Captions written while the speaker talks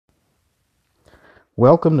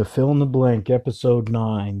Welcome to Fill in the Blank, episode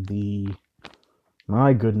 9.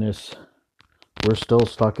 My goodness, we're still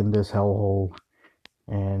stuck in this hellhole,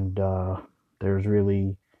 and there's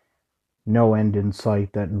really no end in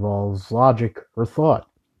sight that involves logic or thought.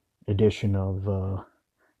 Edition of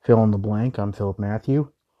Fill in the Blank. I'm Philip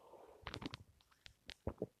Matthew,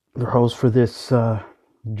 your host for this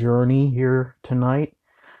journey here tonight.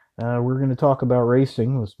 We're going to talk about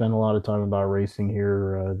racing. We'll spend a lot of time about racing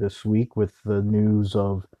here this week with the news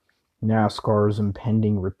of NASCAR's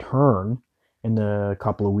impending return in a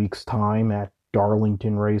couple of weeks' time at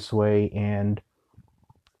Darlington Raceway and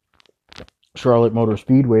Charlotte Motor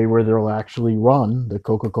Speedway, where they'll actually run the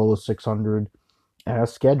Coca-Cola 600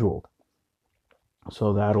 as scheduled.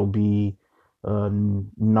 So that'll be a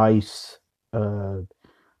nice, uh,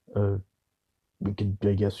 uh,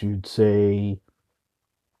 I guess you'd say,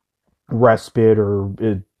 respite, or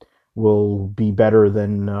it will be better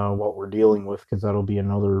than what we're dealing with, because that'll be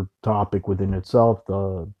another topic within itself,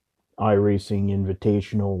 the iRacing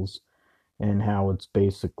invitationals and how it's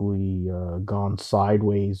basically gone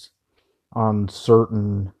sideways on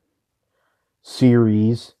certain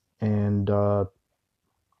series, and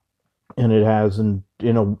it has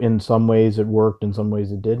in some ways it worked, in some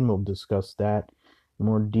ways it didn't. We'll discuss that in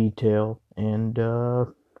more detail, and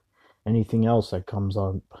anything else that comes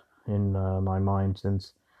up in my mind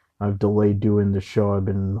since I've delayed doing the show. I've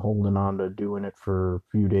been holding on to doing it for a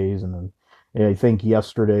few days, and then I think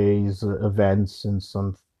yesterday's events, since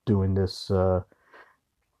I'm doing this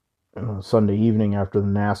Sunday evening after the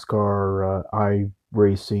NASCAR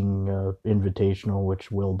iRacing Invitational,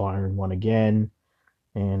 which Will Byron won again,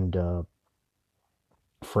 and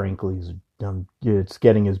frankly, it's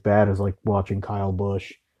getting as bad as like watching Kyle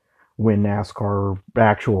Busch win actual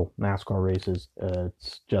NASCAR races.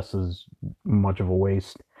 It's just as much of a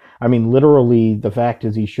waste. I mean, literally, the fact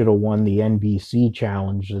is he should have won the NBC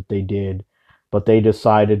challenge that they did, but they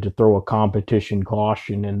decided to throw a competition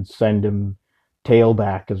caution and send him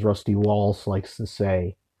tailback, as Rusty Walsh likes to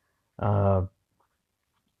say. Uh,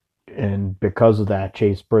 and because of that,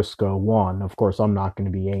 Chase Briscoe won. Of course, I'm not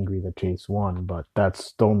going to be angry that Chase won, but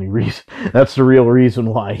that's the only reason. That's the real reason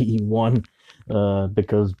why he won.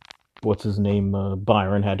 Because what's his name?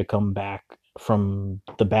 Byron had to come back from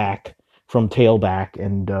the back, from tailback,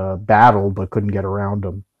 and battle, but couldn't get around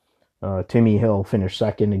him. Timmy Hill finished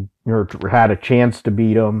second, or had a chance to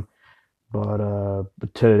beat him, but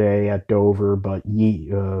today at Dover, but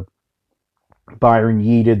Byron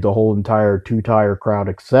yeeted the whole entire two-tire crowd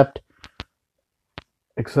except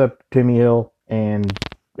Timmy Hill, and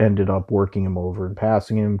ended up working him over and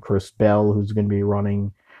passing him. Chris Bell, who's going to be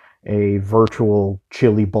running a virtual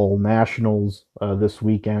Chili Bowl Nationals this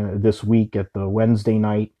week at the Wednesday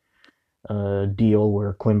night deal,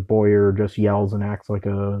 where Clint Boyer just yells and acts like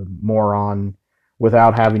a moron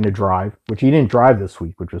without having to drive, which he didn't drive this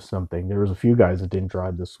week, which was something. There was a few guys that didn't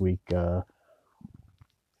drive this week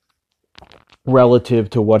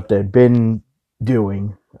relative to what they'd been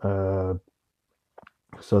doing. So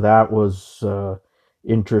that was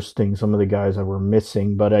interesting. Some of the guys that were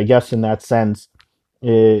missing, but I guess in that sense,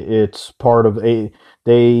 it's part of a.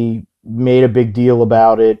 They made a big deal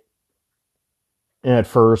about it at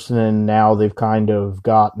first, and then now they've kind of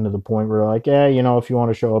gotten to the point where, like, yeah, if you want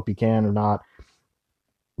to show up, you can or not.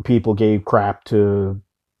 People gave crap to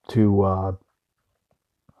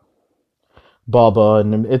Bubba,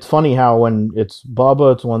 and it's funny how when it's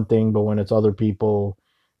Bubba, it's one thing, but when it's other people,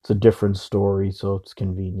 it's a different story. So it's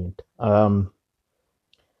convenient.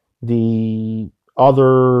 The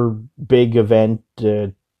other big event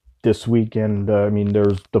this weekend, I mean,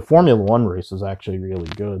 there's the Formula One race is actually really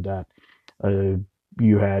good. That uh,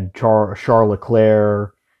 you had Charles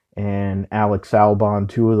Leclerc and Alex Albon,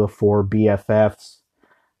 two of the four BFFs.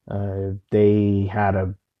 They had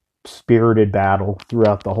a spirited battle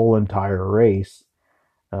throughout the whole entire race.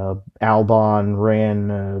 Albon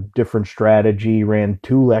ran a different strategy, ran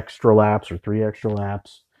 2 extra laps or 3 extra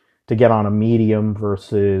laps to get on a medium,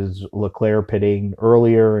 versus Leclerc pitting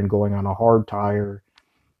earlier and going on a hard tire.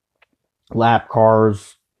 Lap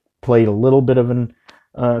cars played a little bit of an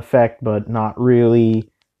effect, but not really.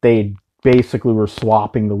 They basically were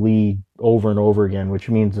swapping the lead over and over again, which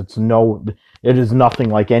means it is nothing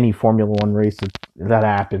like any Formula One race that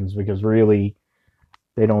happens, because really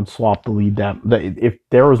they don't swap the lead. If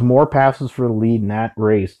there was more passes for the lead in that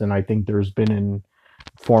race than I think there's been in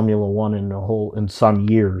Formula One in some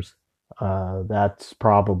years, that's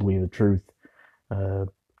probably the truth. Uh,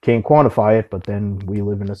 can't quantify it, but then we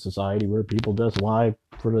live in a society where people just lie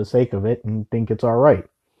for the sake of it and think it's all right.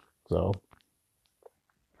 So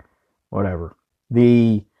whatever.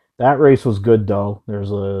 The That race was good though.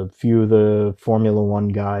 There's a few of the Formula One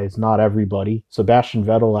guys, not everybody. Sebastian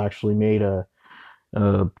Vettel actually made a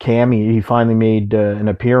cameo. He finally made an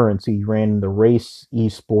appearance. He ran the race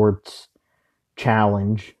esports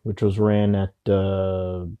challenge, which was ran at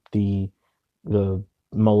the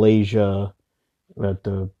Malaysia, at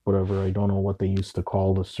the whatever, I don't know what they used to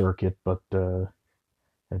call the circuit, but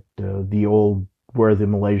at the old, where the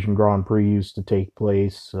Malaysian Grand Prix used to take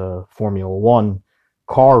place, Formula One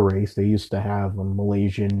car race. They used to have a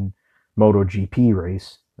Malaysian MotoGP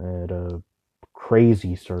race at a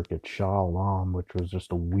crazy circuit, Shah Alam, which was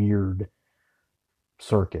just a weird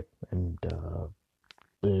circuit, and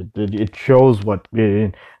it shows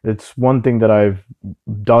it's one thing that I've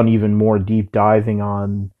done even more deep diving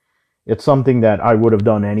on. It's something that I would have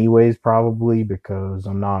done anyways, probably, because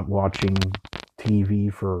I'm not watching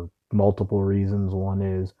TV for multiple reasons. One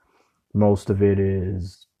is most of it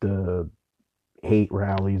is the hate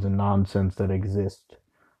rallies and nonsense that exist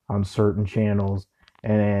on certain channels,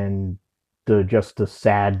 and the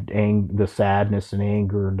sadness and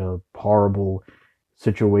anger and the horrible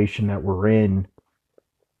situation that we're in.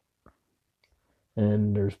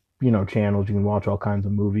 And there's channels you can watch all kinds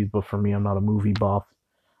of movies, but for me, I'm not a movie buff.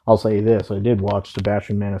 I'll say this: I did watch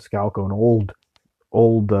Sebastian Maniscalco, an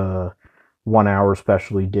old 1 hour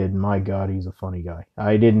special he did. My God, he's a funny guy.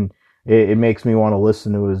 I didn't. It makes me want to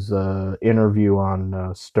listen to his interview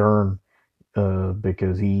on Stern,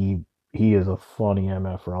 because he is a funny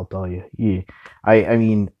mf'er. I'll tell you. I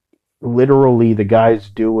mean, literally, the guy's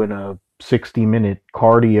doing a 60-minute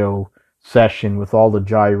cardio session with all the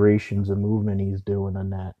gyrations and movement he's doing on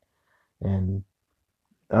that, and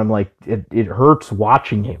I'm like, it hurts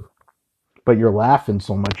watching him, but you're laughing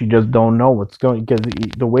so much you just don't know what's going, because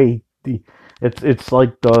the way it's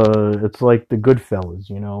like the Goodfellas,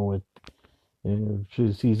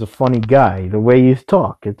 he's a funny guy. The way he's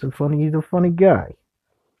talk, he's a funny guy.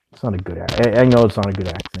 It's not a good act. I know it's not a good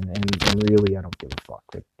accent, and really, I don't give a fuck.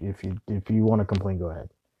 If you want to complain, go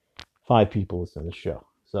ahead. 5 people listen to the show,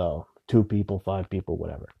 so 2 people, 5 people,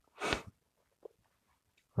 whatever.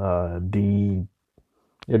 The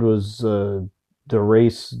It was the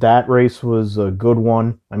race. That race was a good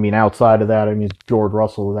one. I mean, outside of that, I mean, George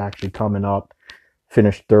Russell was actually coming up,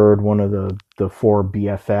 finished third. One of the 4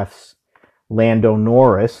 BFFs, Lando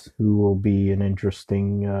Norris, who will be an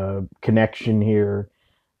interesting connection here,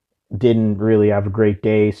 didn't really have a great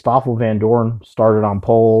day. Stoffel Van Dorn started on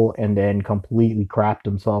pole and then completely crapped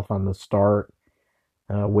himself on the start.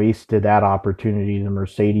 Wasted that opportunity. The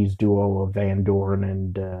Mercedes duo of Van Dorn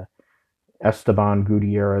and Esteban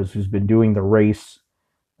Gutierrez, who's been doing the race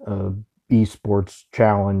uh, esports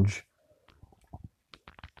challenge,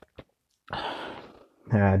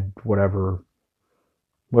 had whatever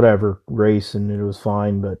race, and it was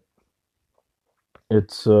fine. But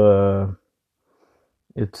it's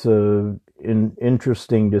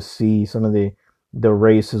interesting to see some of the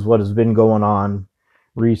races, what has been going on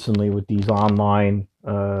recently with these online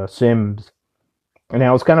sims, and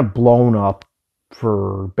how it's kind of blown up,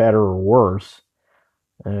 for better or worse.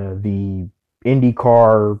 The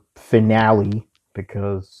IndyCar finale,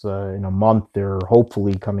 because in a month they're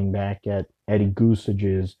hopefully coming back at Eddie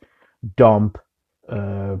Goosage's dump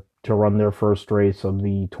to run their first race of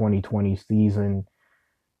the 2020 season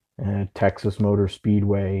at Texas Motor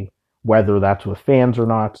Speedway. Whether that's with fans or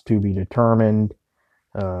not is to be determined.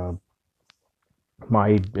 Uh,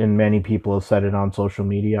 and many people have said it on social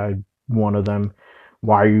media. One of them.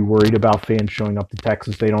 Why are you worried about fans showing up to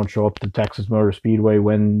Texas? They don't show up to Texas Motor Speedway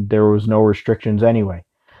when there was no restrictions anyway.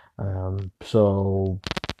 So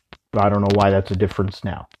I don't know why that's a difference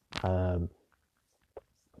now. Um,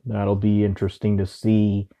 that'll be interesting to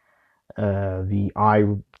see. The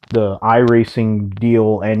iRacing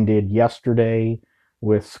deal ended yesterday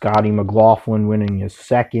with Scotty McLaughlin winning his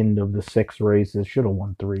second of the 6 races. Should have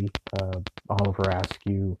won 3. Oliver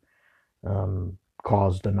Askew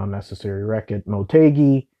caused an unnecessary wreck at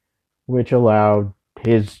Motegi, which allowed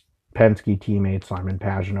his Penske teammate Simon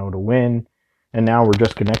Pagenaud to win. And now we're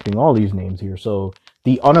just connecting all these names here. So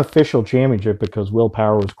the unofficial championship, because Will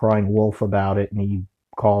Power was crying wolf about it, and he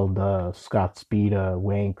called Scott Speed a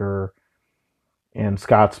wanker. And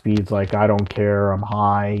Scott Speed's like, I don't care, I'm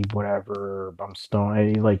high, whatever, I'm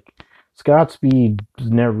stoned. Like, Scott Speed's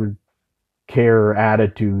never care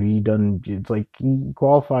attitude. He doesn't. It's like he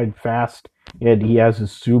qualified fast. He has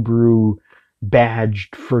his Subaru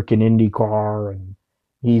badged freaking Indy car, and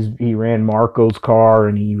he ran Marco's car,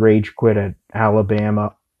 and he rage quit at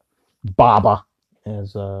Alabama. Baba,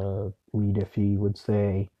 as Lee Diffie would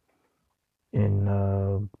say in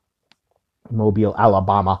Mobile,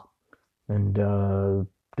 Alabama, and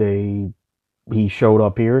they he showed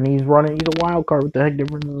up here and he's running. He's a wild card. What the heck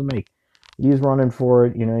difference does it make? He's running for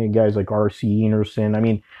it. You know, you guys like R.C. Enerson.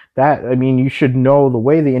 I mean, you should know the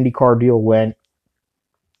way the IndyCar deal went,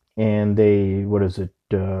 and they, what is it?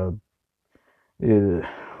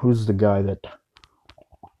 Who's the guy that?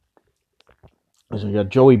 So you got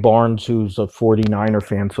Joey Barnes, who's a 49er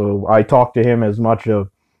fan. So I talk to him as much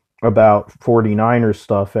about 49er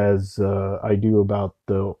stuff as I do about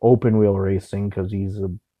the open wheel racing because he's a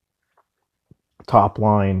top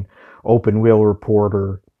line open wheel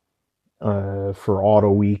reporter for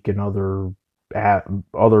Auto Week and other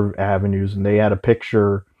avenues, and they had a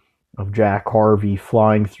picture of Jack Harvey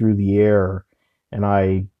flying through the air, and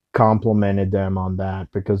I complimented them on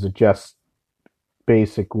that because it just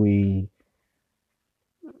basically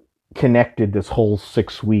connected this whole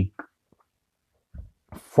 6 week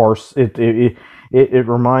farce. It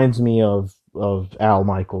reminds me of Al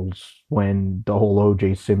Michaels when the whole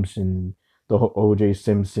OJ Simpson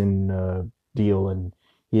deal, and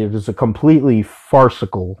it was a completely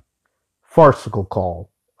farcical call.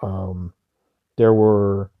 Um, there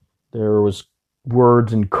were there was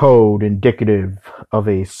words in code indicative of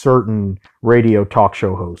a certain radio talk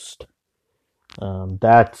show host.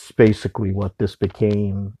 That's basically what this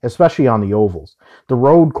became, especially on the ovals. The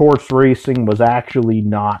road course racing was actually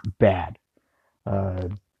not bad, uh,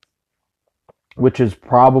 which is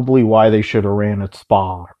probably why they should have ran at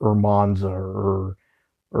Spa or Monza or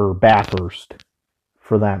Bathurst,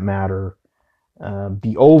 for that matter.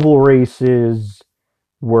 The oval races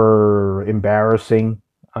were embarrassing.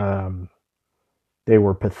 Um, they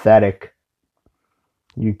were pathetic.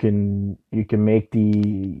 You can make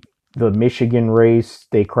the Michigan race.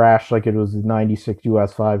 They crashed like it was the '96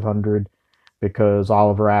 US 500 because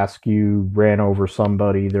Oliver Askew ran over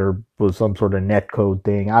somebody. There was some sort of net code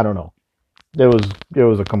thing. I don't know. It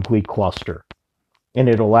was a complete cluster, and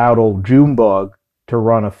it allowed old Junebug to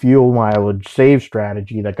run a fuel mileage save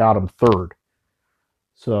strategy that got him third.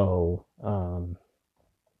 So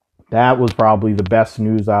that was probably the best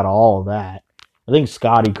news out of all of that. I think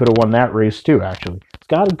Scotty could have won that race too, actually.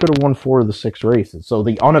 Scotty could have won 4 of the 6 races. So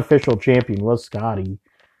the unofficial champion was Scotty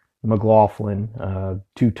McLaughlin,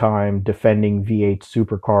 two-time defending V8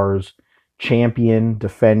 Supercars champion,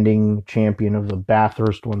 defending champion of the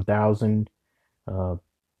Bathurst 1000. Uh,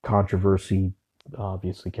 Controversy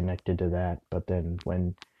obviously connected to that, but then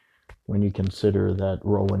when you consider that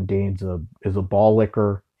Roland Danes is a ball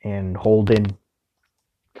licker and Holden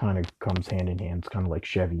kind of comes hand in hand. It's kind of like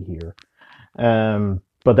Chevy here.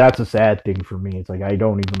 But that's a sad thing for me. It's like I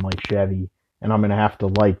don't even like Chevy, and I'm gonna have to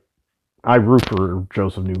like. I root for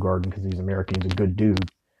Joseph Newgarden because he's American. He's a good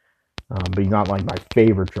dude, but he's not like my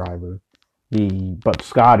favorite driver. But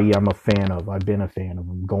Scotty, I'm a fan of. I've been a fan of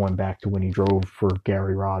him going back to when he drove for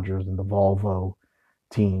Gary Rogers and the Volvo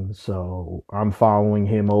team. So I'm following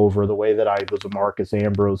him over the way that I was a Marcus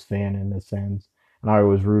Ambrose fan in a sense, and I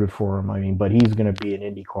always rooted for him. I mean, but he's going to be an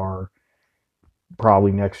IndyCar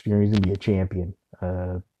probably next year. He's going to be a champion.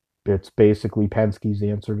 It's basically Penske's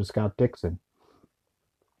answer to Scott Dixon.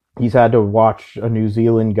 He's had to watch a New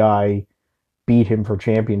Zealand guy beat him for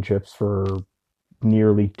championships for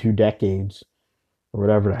nearly 2 decades or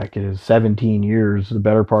whatever the heck it is, 17 years, the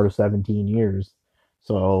better part of 17 years.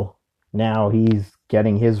 So now he's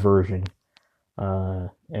getting his version.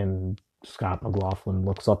 And Scott McLaughlin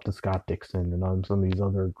looks up to Scott Dixon and some of these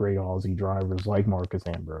other great Aussie drivers like Marcus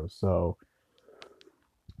Ambrose. So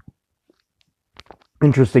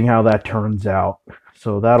interesting how that turns out.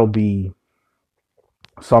 So that'll be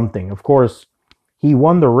something. Of course, he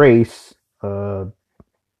won the race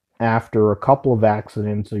after a couple of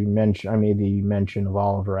accidents. So I made the mention of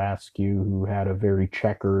Oliver Askew, who had a very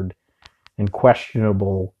checkered and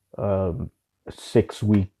questionable 6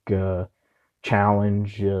 week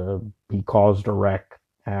challenge. He caused a wreck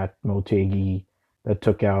at Motegi that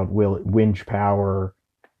took out Winch Power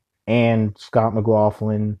and Scott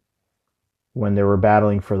McLaughlin when they were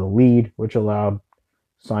battling for the lead, which allowed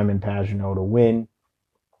Simon Pagenaud to win.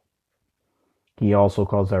 He also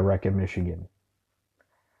caused that wreck at Michigan.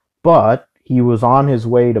 But he was on his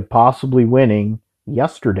way to possibly winning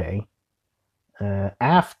yesterday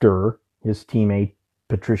after his teammate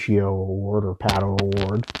Patricio Award or Pato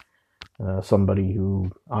Award, somebody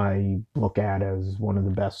who I look at as one of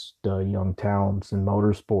the best young talents in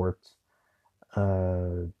motorsports,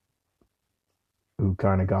 who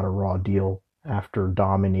kind of got a raw deal after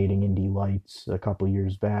dominating Indy Lights a couple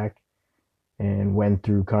years back and went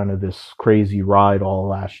through kind of this crazy ride all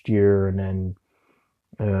last year. And then,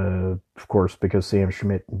 of course, because Sam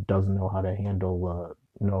Schmidt doesn't know how to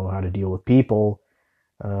know how to deal with people,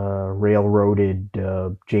 railroaded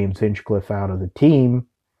James Hinchcliffe out of the team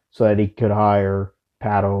so that he could hire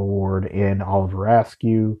Pato O'Ward and Oliver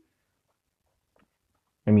Askew.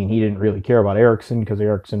 I mean, he didn't really care about Ericsson because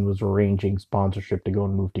Ericsson was arranging sponsorship to go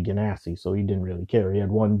and move to Ganassi, so he didn't really care. He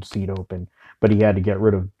had one seat open, but he had to get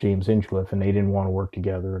rid of James Hinchcliffe, and they didn't want to work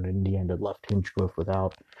together. And in the end, it left Hinchcliffe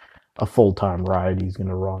without a full-time ride. He's going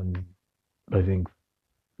to run, I think,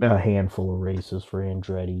 a handful of races for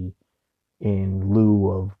Andretti in lieu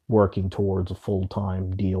of working towards a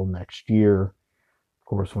full-time deal next year. Of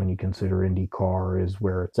course, when you consider IndyCar is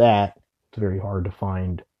where it's at, it's very hard to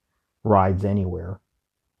find rides anywhere,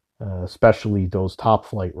 especially those top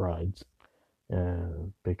flight rides,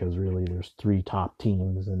 because really there's three top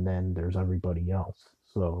teams and then there's everybody else.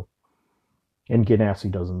 So, and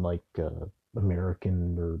Ganassi doesn't like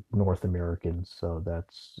American or North Americans, so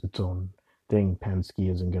that's its own thing.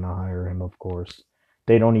 Penske isn't going to hire him, of course.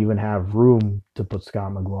 They don't even have room to put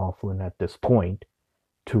Scott McLaughlin at this point,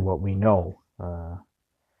 to what we know.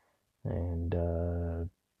 And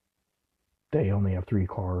they only have three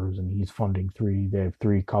cars, and he's funding three. They have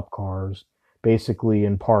three cup cars, basically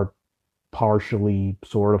in part, partially,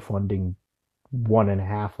 sort of funding one and a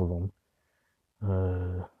half of them,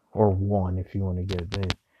 or one if you want to get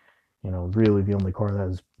it. Really the only car that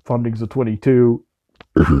has funding is a 22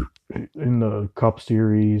 in the Cup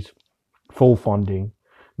Series, full funding.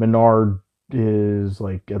 Menard is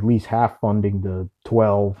like at least half funding the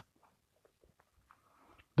 12.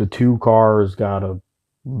 The two cars got a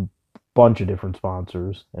bunch of different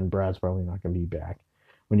sponsors, and Brad's probably not going to be back.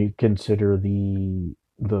 When you consider the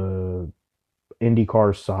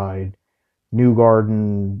IndyCar side,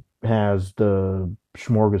 Newgarden has the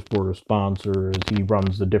smorgasbord of sponsors. He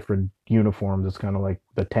runs the different uniforms. It's kind of like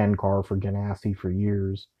the 10 car for Ganassi for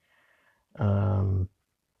years.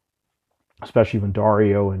 Especially when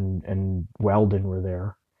Dario and Weldon were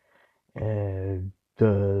there.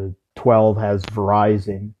 The 12 has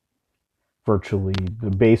Verizon, virtually,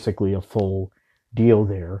 basically a full deal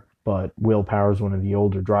there. But Will Power's one of the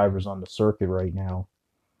older drivers on the circuit right now,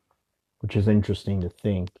 which is interesting to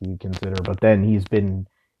think, you consider. But then he's been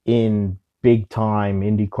in big time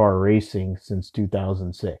IndyCar racing since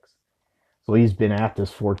 2006. So he's been at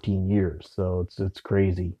this 14 years. So it's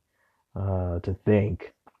crazy to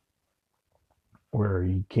think where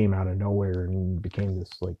he came out of nowhere and became this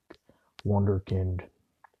like wonderkind.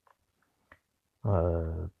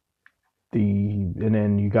 And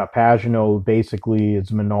then you got Pagano, basically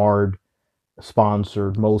it's Menard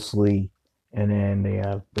sponsored mostly, and then they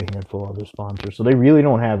have a handful of other sponsors. So they really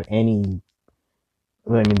don't have any.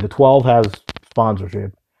 I mean, the 12 has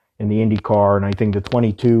sponsorship in the IndyCar, and I think the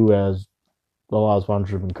 22 has a lot of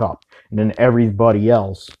sponsorship in Cup. And then everybody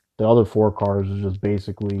else, the other four cars, is just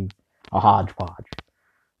basically a hodgepodge.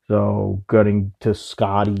 So getting to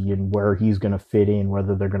Scotty and where he's going to fit in,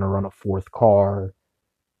 whether they're going to run a fourth car,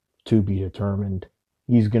 to be determined.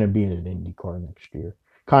 He's going to be in an IndyCar next year.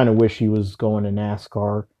 Kind of wish he was going to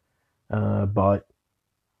NASCAR, but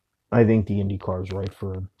I think the IndyCar is right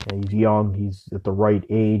for him. He's young. He's at the right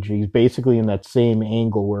age. He's basically in that same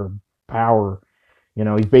angle where Power,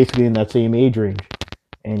 he's basically in that same age range,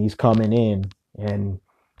 and he's coming in. And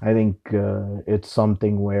I think it's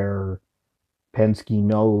something where Penske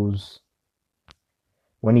knows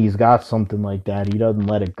when he's got something like that, he doesn't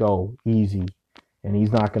let it go easy. And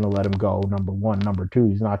he's not going to let him go, number one. Number two,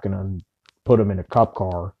 he's not going to put him in a cup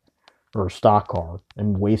car or a stock car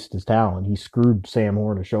and waste his talent. He screwed Sam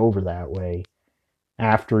Hornish over that way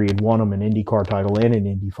after he had won him an IndyCar title and an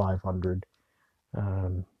Indy 500.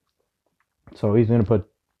 So he's going to put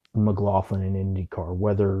McLaughlin in IndyCar.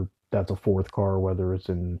 Whether that's a fourth car, whether it's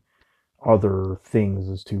in other things,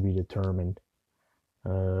 is to be determined.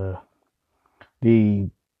 The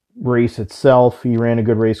race itself, he ran a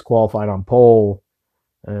good race, qualified on pole.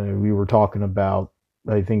 We were talking about,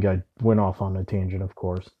 I think I went off on a tangent, of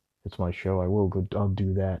course. It's my show. I'll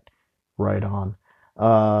do that right on.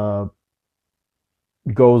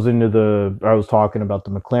 Goes into I was talking about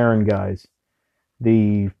the McLaren guys.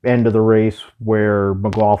 The end of the race where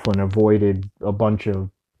McLaughlin avoided a bunch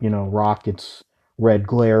of, rockets, red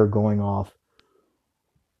glare going off,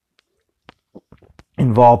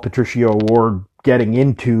 involved Patricio O'Ward getting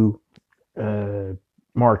into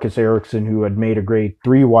Marcus Ericsson, who had made a great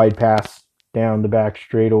 3-wide pass down the back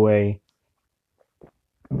straightaway.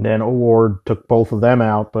 And then O'Ward took both of them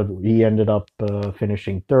out, but he ended up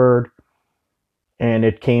finishing third. And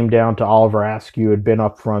it came down to Oliver Askew, who had been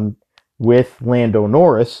up front with Lando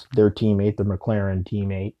Norris, their teammate, the McLaren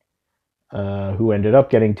teammate, who ended up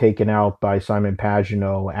getting taken out by Simon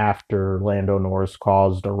Pagenaud after Lando Norris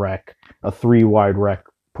caused a 3-wide wreck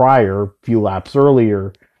prior, a few laps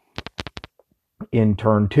earlier. in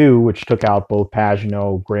turn two, which took out both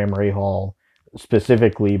Pagenaud, Graham Rahal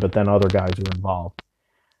specifically, but then other guys were involved.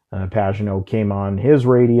 Pagenaud came on his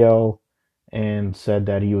radio and said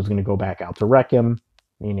that he was going to go back out to wreck him,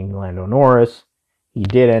 meaning Lando Norris. He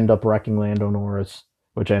did end up wrecking Lando Norris,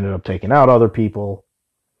 which ended up taking out other people,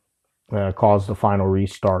 caused the final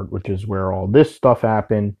restart, which is where all this stuff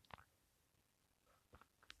happened.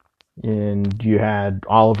 And you had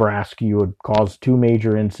Oliver Askew had caused two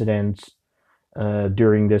major incidents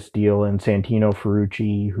during this deal, and Santino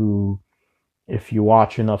Ferrucci, who, if you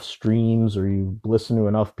watch enough streams or you listen to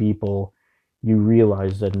enough people, you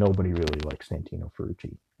realize that nobody really likes Santino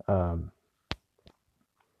Ferrucci.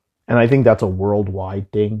 And I think that's a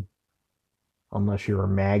worldwide thing, unless you're a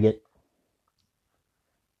maggot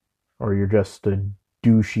or you're just a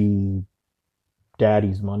douchey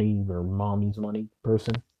daddy's money or mommy's money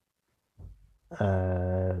person.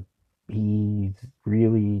 He's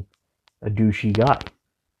really a douchey guy.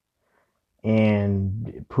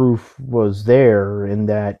 And proof was there in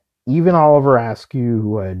that even Oliver Askew,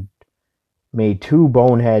 who had made two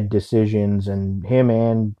bonehead decisions, and him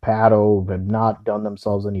and Pato have not done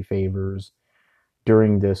themselves any favors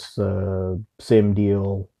during this sim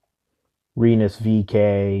deal. Renus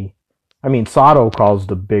VK. I mean, Sato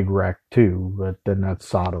caused a big wreck too, but then that's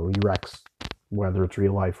Sato. He wrecks whether it's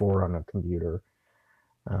real life or on a computer.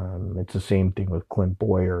 It's the same thing with Clint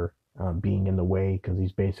Boyer being in the way, because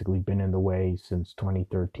he's basically been in the way since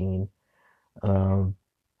 2013,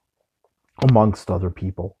 amongst other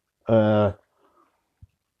people.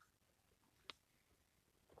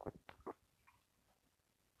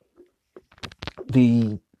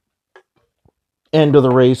 The end of the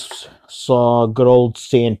race saw good old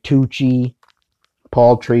Santucci,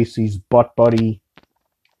 Paul Tracy's butt buddy,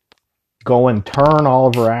 go and turn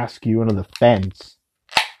Oliver Askew into the fence,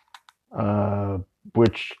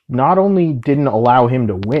 which not only didn't allow him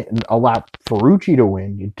to win, allow Ferrucci to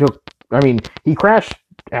win, he crashed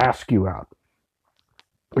Askew out.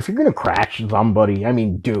 If you're going to crash somebody, I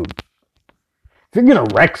mean, dude, if you're going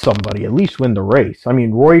to wreck somebody, at least win the race. I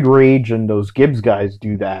mean, Roid Rage and those Gibbs guys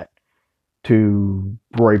do that to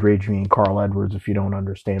Roid Rage, meaning Carl Edwards, if you don't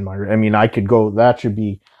understand I could go, that should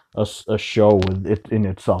be a show with it in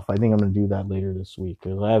itself. I think I'm going to do that later this week,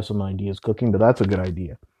 because I have some ideas cooking, but that's a good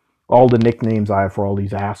idea. All the nicknames I have for all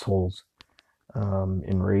these assholes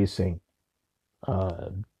in racing.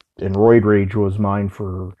 And Roid Rage was mine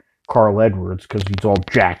for Carl Edwards, because he's all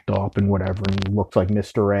jacked up and whatever, and he looks like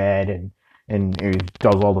Mr. Ed, and he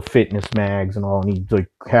does all the fitness mags and all, and he's like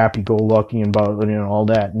happy-go-lucky and all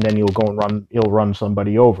that, and then he'll run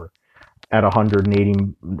somebody over at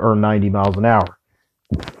 180 or 90 miles an hour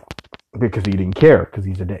because he didn't care, because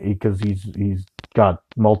he's got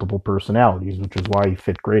multiple personalities, which is why he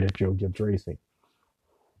fit great at Joe Gibbs Racing.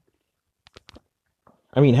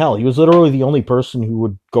 I mean, hell, he was literally the only person who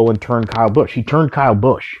would go and turn Kyle Busch. He turned Kyle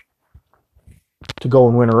Busch to go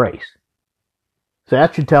and win a race. So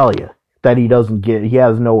that should tell you that he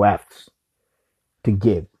has no F's to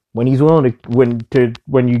give. When he's willing to,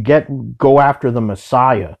 go after the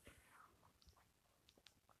Messiah,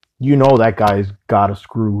 you know that guy's got a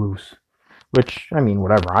screw loose. Which, I mean,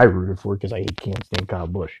 whatever, I rooted for, because I can't stand Kyle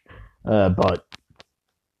Busch. But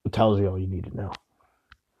it tells you all you need to know.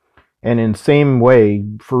 And in the same way,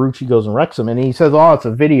 Ferrucci goes and wrecks him, and he says, oh, it's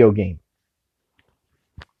a video game.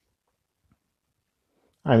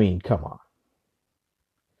 I mean, come on.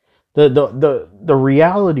 The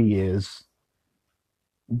reality is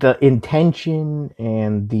the intention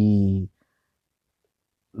and the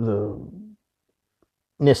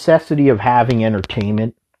necessity of having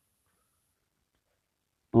entertainment.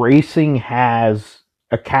 Racing has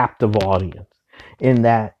a captive audience, in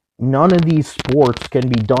that none of these sports can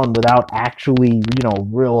be done without actually,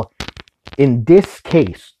 real, in this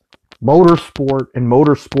case, motorsport and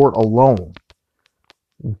motorsport alone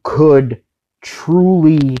could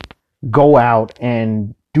truly go out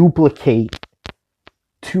and duplicate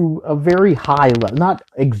to a very high level. Not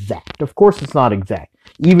exact. Of course it's not exact.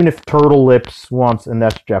 Even if Turtle Lips wants, and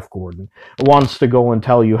that's Jeff Gordon, wants to go and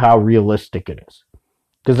tell you how realistic it is.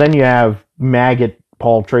 Because then you have maggot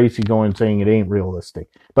Paul Tracy going saying it ain't realistic.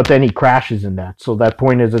 But then he crashes in that. So that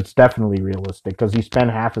point is, it's definitely realistic, because he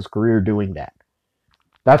spent half his career doing that.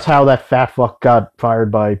 That's how that fat fuck got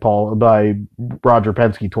fired by Roger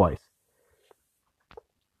Penske twice.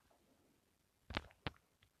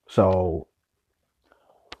 So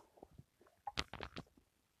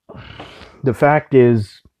the fact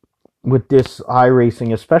is, with this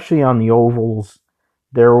iRacing, especially on the ovals,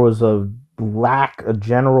 there was a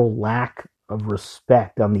general lack of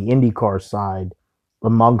respect on the IndyCar side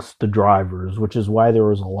amongst the drivers, which is why there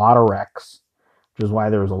was a lot of wrecks. which is why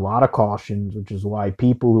there was a lot of cautions, which is why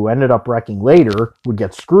people who ended up wrecking later would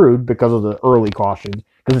get screwed because of the early cautions,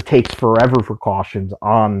 because it takes forever for cautions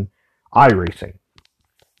on iRacing,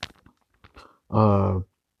 uh,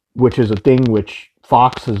 which is a thing which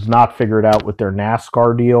Fox has not figured out with their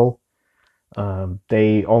NASCAR deal.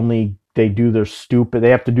 They do their stupid. They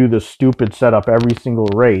have to do the stupid setup every single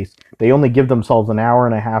race. They only give themselves an hour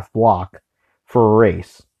and a half block for a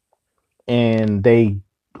race, and they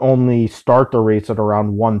only start the race at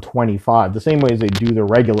around 1:25. The same way as they do the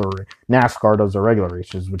regular NASCAR does the regular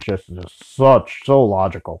races, which is just so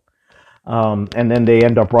logical. And then they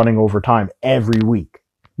end up running overtime every week.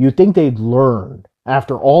 You'd think they'd learn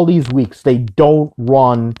after all these weeks. They don't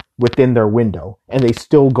run within their window, and they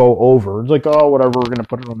still go over. It's like, oh, whatever, we're gonna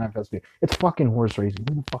put it on FS2. It's fucking horse racing.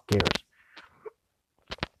 Who the fuck cares?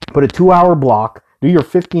 Put a 2 hour block. Do your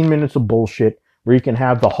 15 minutes of bullshit where you can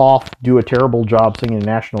have the Hoff do a terrible job singing the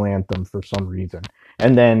national anthem for some reason,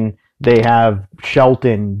 and then they have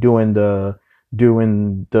Shelton doing the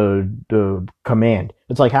command.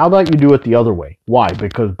 It's like, how about you do it the other way? Why?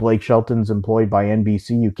 Because Blake Shelton's employed by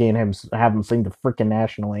NBC. You can't have him sing the freaking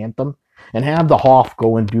national anthem, and have the Hoff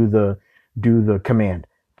go and do the command,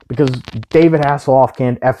 because David Hasselhoff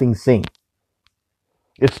can't effing sing.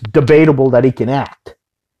 It's debatable that he can act,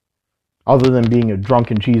 other than being a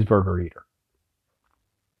drunken cheeseburger eater.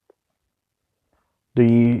 But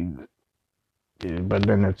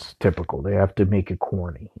then it's typical. They have to make it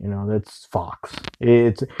corny. That's Fox.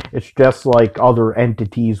 It's just like other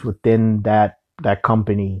entities within that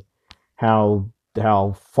company, how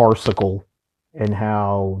farcical, and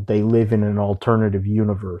how they live in an alternative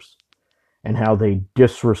universe, and how they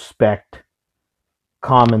disrespect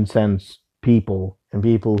common sense people and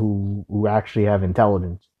people who actually have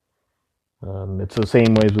intelligence. It's the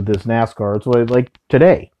same ways with this NASCAR. It's like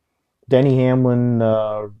today. Denny Hamlin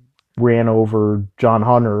ran over John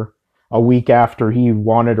Hunter a week after he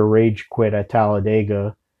wanted to rage quit at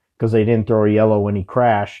Talladega because they didn't throw a yellow when he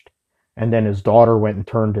crashed. And then his daughter went and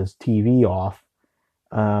turned his TV off.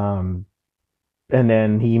 And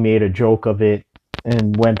then he made a joke of it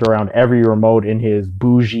and went around every remote in his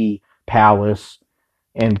bougie palace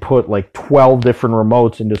and put like 12 different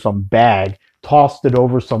remotes into some bag, tossed it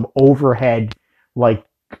over some overhead, like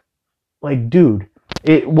dude.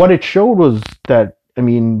 What it showed was that,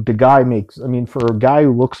 the guy makes, for a guy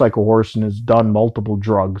who looks like a horse and has done multiple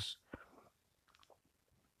drugs,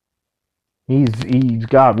 he's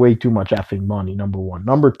got way too much effing money, number one.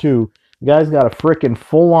 Number two, the guy's got a freaking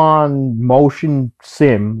full-on motion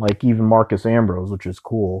sim, like even Marcus Ambrose, which is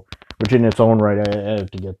cool, which in its own right, I have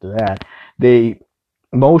to get to that. They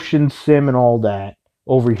motion sim and all that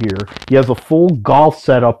over here. He has a full golf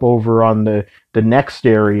setup over on the next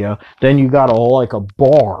area. Then you got like a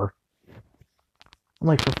bar. I'm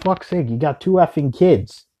like, for fuck's sake, you got two effing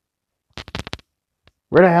kids.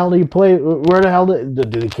 Where the hell do you play? Where the hell do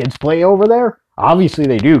the kids play over there? Obviously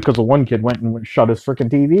they do, because the one kid went and shut his freaking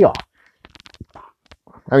TV off.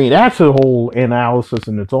 That's a whole analysis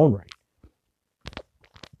in its own right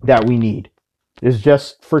that we need. It's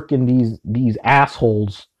just freaking these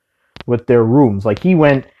assholes with their rooms. Like he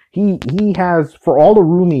has, for all the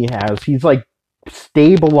room he has, he's like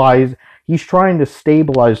stabilized. He's trying to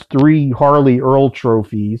stabilize 3 Harley Earl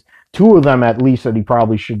trophies. 2 of them at least that he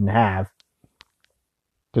probably shouldn't have.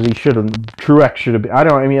 Because he should have, Truex should have,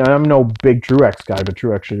 I'm no big Truex guy, but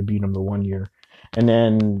Truex should have beat him the one year. And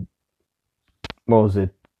then, what was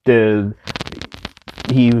it?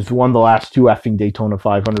 He won the last 2 effing Daytona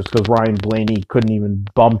 500s because Ryan Blaney couldn't even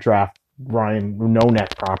bump draft Ryan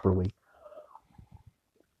No-Net properly.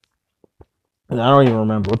 And I don't even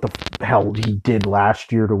remember what the hell he did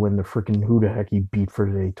last year to win the freaking, who the heck he beat for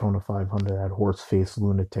the Daytona 500, that horse-faced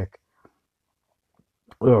lunatic.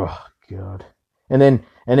 Oh, God. And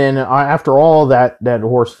then after all that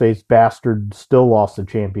horse-faced bastard still lost the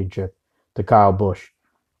championship to Kyle Busch.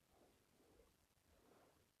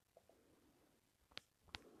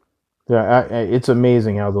 Yeah, it's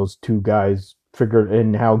amazing how those two guys figured,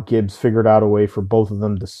 and how Gibbs figured out a way for both of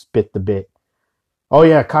them to spit the bit. Oh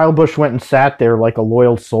yeah, Kyle Busch went and sat there like a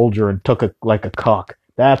loyal soldier and took like a cuck.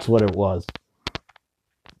 That's what it was.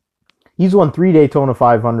 He's won 3 Daytona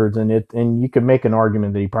 500s, and you could make an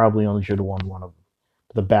argument that he probably only should have won one of them.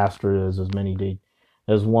 The bastard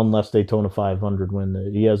has one less Daytona 500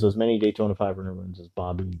 win. He has as many Daytona 500 wins as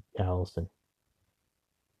Bobby Allison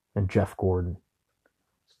and Jeff Gordon.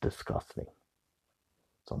 It's disgusting.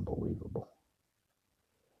 It's unbelievable.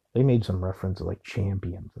 They made some reference to like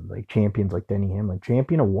champions like Denny Hamlin.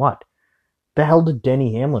 Champion of what? The hell did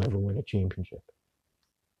Denny Hamlin ever win a championship?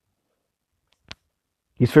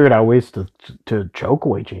 He's figured out ways to choke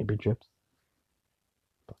away championships.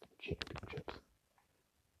 championships.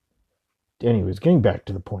 Anyways, getting back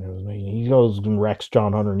to the point I was making, he goes and wrecks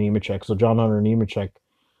John Hunter Nemechek. So John Hunter Nemechek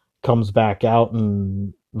comes back out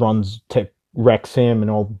and wrecks him, and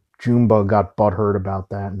old Jumba got butthurt about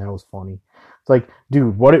that, and that was funny. It's like,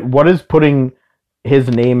 dude, what is putting his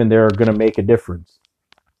name in there going to make a difference?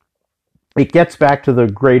 It gets back to the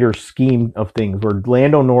greater scheme of things, where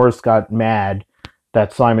Lando Norris got mad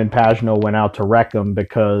that Simon Pagenaud went out to wreck him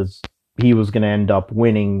because he was going to end up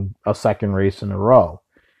winning a second race in a row.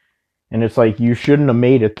 And it's like, you shouldn't have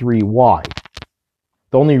made it 3 wide.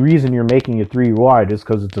 The only reason you're making it 3 wide is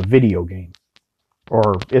because it's a video game.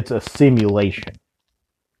 Or it's a simulation.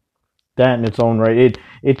 That in its own right.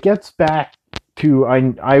 It gets back to,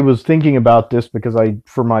 I was thinking about this because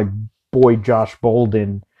for my boy Josh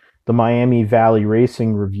Bolden, the Miami Valley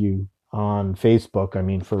Racing Review on Facebook, I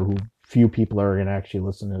mean, for who few people are going to actually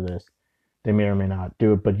listen to this, they may or may not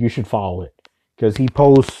do it, but you should follow it. Because he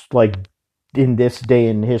posts, like, in this day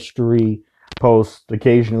in history,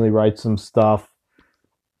 occasionally writes some stuff.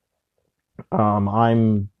 I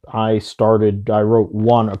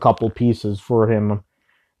wrote a couple pieces for him.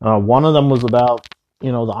 One of them was about, the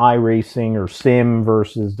iRacing or sim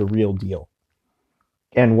versus the real deal.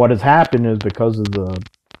 And what has happened is, because of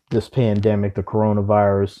this pandemic, the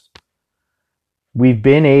coronavirus, we've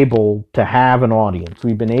been able to have an audience.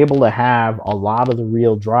 We've been able to have a lot of the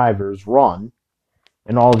real drivers run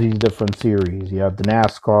in all these different series. You have the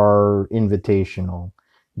NASCAR Invitational.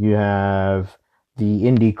 You have the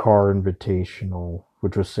IndyCar Invitational,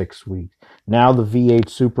 which was 6 weeks. Now the V8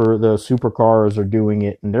 the supercars are doing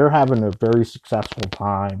it, and they're having a very successful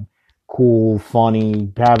time. Cool,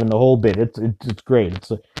 funny, having the whole bit. It's great.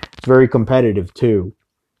 It's very competitive too.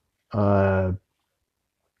 I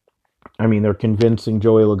mean, they're convincing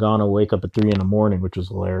Joey Logano to wake up at 3 a.m, which was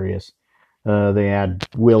hilarious. They had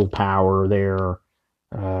Will Power there.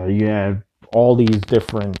 You have all these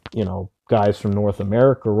different, guys from North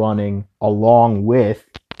America running, along with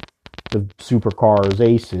the supercars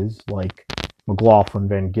aces like McLaughlin,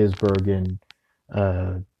 Van Gisbergen,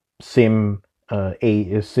 Sim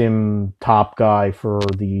top guy for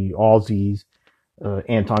the Aussies,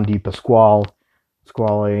 Anton De Pasquale,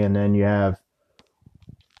 and then you have,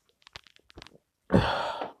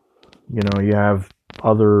 you have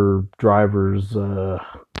other drivers. Trying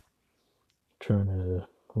to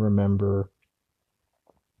remember.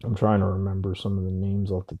 I'm trying to remember some of the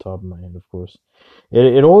names off the top of my head, of course.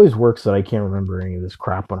 It always works that I can't remember any of this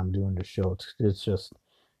crap when I'm doing the show. It's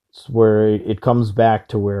where it comes back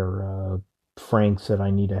to where Frank said I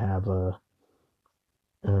need to have a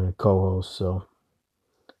co-host. So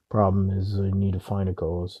problem is I need to find a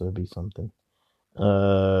co-host. So that'd be something.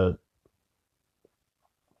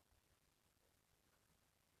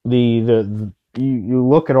 You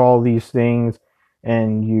look at all these things,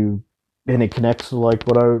 and it connects to, like,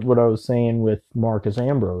 what I was saying with Marcus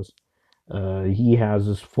Ambrose. He has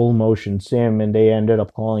this full motion sim, and they ended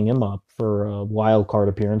up calling him up for a wild card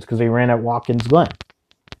appearance because they ran at Watkins Glen,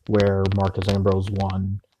 where Marcus Ambrose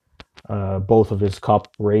won both of his Cup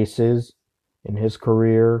races in his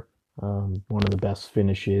career. One of the best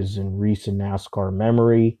finishes in recent NASCAR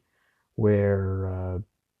memory, where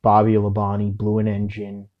Bobby Labonte blew an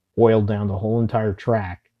engine, oiled down the whole entire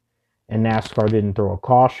track, and NASCAR didn't throw a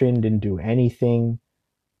caution, didn't do anything,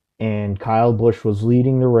 and Kyle Busch was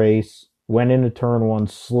leading the race, went into turn 1,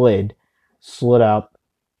 slid up,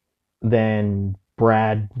 then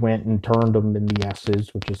Brad went and turned him in the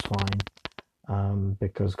S's, which is fine,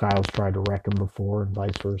 because Kyle's tried to wreck him before and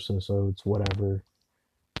vice versa, so it's whatever.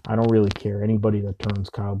 I don't really care. Anybody that turns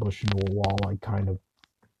Kyle Busch into a wall, I kind of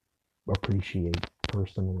appreciate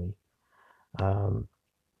personally.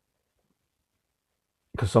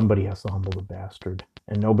 Because somebody has to humble the bastard,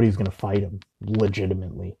 and nobody's going to fight him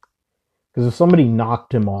legitimately. Because if somebody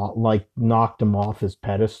knocked him off his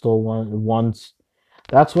pedestal once,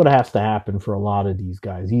 that's what has to happen for a lot of these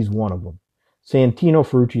guys. He's one of them. Santino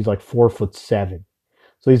Ferrucci's like 4'7",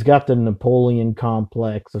 so he's got the Napoleon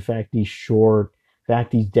complex, the fact he's short, the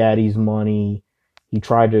fact he's daddy's money. He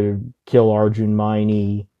tried to kill Arjun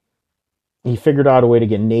Maini. He figured out a way to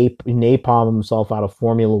get napalm himself out of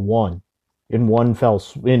Formula One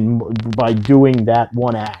by doing that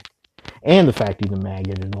one act. And the fact he's a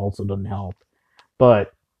maggot, it also doesn't help.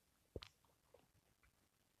 But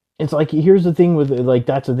it's like, here's the thing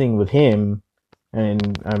that's the thing with him,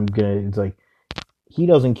 and it's like, he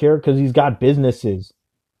doesn't care because he's got businesses.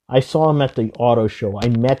 I saw him at the auto show. I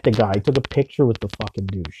met the guy. I took a picture with the fucking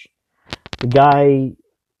douche. The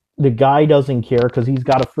guy doesn't care because he's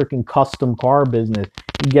got a freaking custom car business.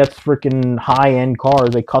 He gets freaking high-end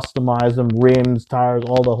cars. They customize them, rims, tires,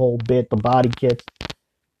 all the whole bit, the body kits.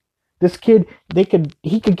 This kid,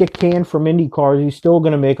 he could get canned from Indy cars. He's still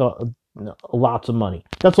gonna make lots of money.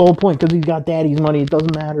 That's the whole point because he's got daddy's money. It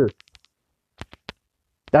doesn't matter.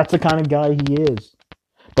 That's the kind of guy he is.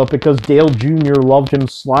 But because Dale Jr. loved him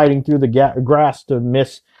sliding through the grass to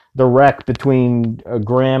miss the wreck between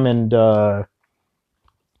Graham and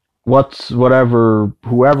whoever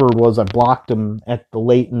it was that blocked him at the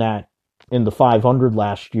late in the 500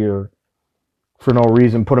 last year for no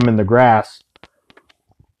reason, put him in the grass,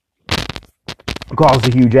 caused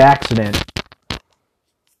a huge accident. It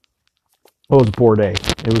was a poor day.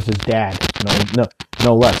 It was his dad.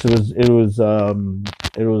 No less. It was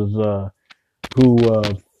who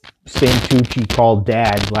Santucci called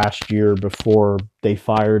dad last year before they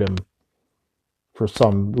fired him for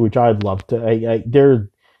some, which I'd love to.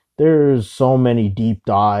 There's so many deep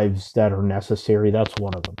dives that are necessary. That's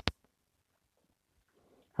one of them.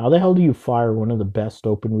 How the hell do you fire one of the best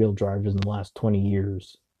open wheel drivers in the last 20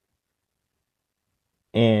 years?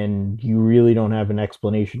 And you really don't have an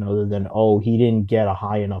explanation other than, oh, he didn't get a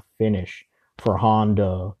high enough finish for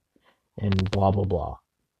Honda and blah, blah, blah.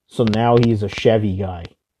 So now he's a Chevy guy.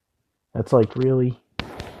 That's like, really?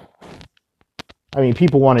 I mean,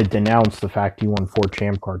 people want to denounce the fact he won 4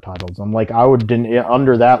 Champ Car titles. I'm like,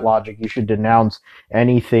 under that logic, you should denounce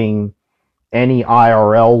any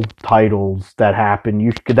IRL titles that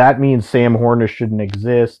happen. That means Sam Hornish shouldn't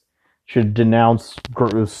exist. Should denounce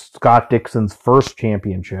Scott Dixon's first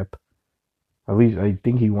championship. At least I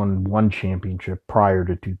think he won 1 championship prior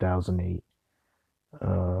to 2008.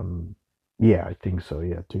 Yeah, I think so.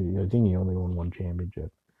 Yeah, I think he only won 1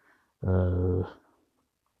 championship.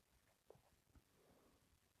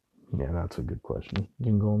 Yeah, that's a good question. You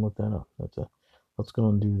can go and look that up. Let's go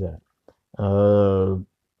and do that.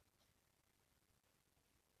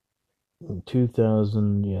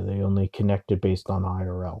 2000, yeah, they only connected based on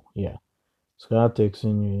IRL. Yeah. Scott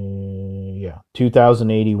Dixon, yeah.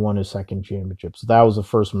 2008, he won his 2nd championship. So that was the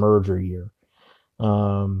first merger year.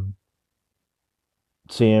 Sam,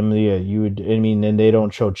 yeah, and they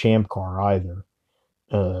don't show Champ Car either.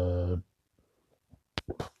 That's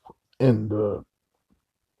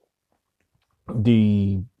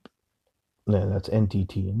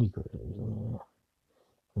NTT IndyCar.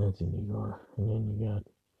 That's IndyCar. And then you got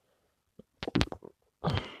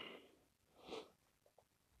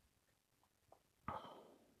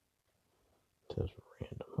that's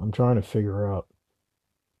random. I'm trying to figure out.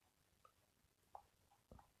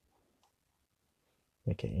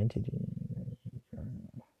 Okay, entity.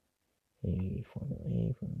 The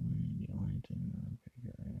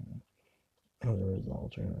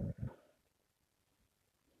results are.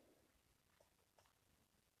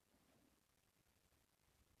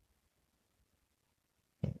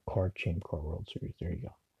 Champ Car World Series. There you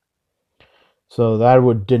go. So that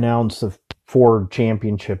would denounce the 4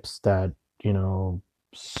 championships that,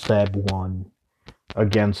 Seb won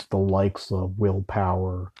against the likes of Will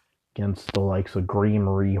Power, against the likes of Green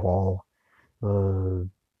Marie Hall, the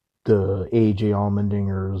AJ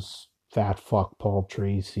Allmendingers, Fat Fuck Paul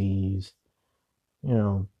Tracy's,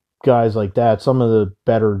 guys like that. Some of the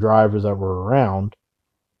better drivers that were around.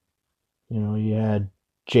 You had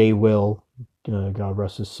Jay Will, God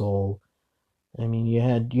rest his soul. I mean, you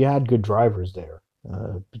had good drivers there.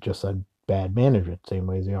 Just had bad management, same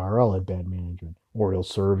way as the RL had bad management. Oriol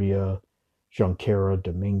Servia, Junqueira,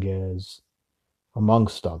 Dominguez,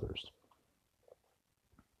 amongst others.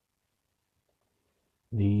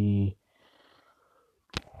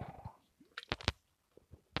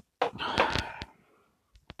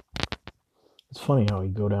 It's funny how we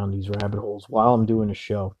go down these rabbit holes while I'm doing a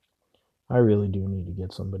show. I really do need to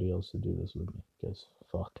get somebody else to do this with me because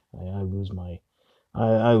fuck, I lose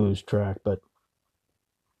track. But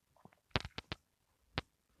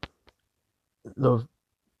the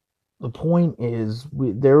point is,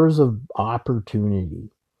 there is an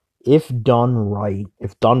opportunity, if done right,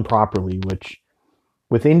 if done properly, which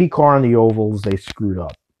with IndyCar and the ovals they screwed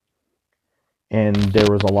up, and there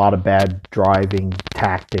was a lot of bad driving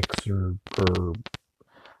tactics or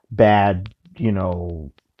bad,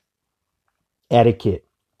 etiquette.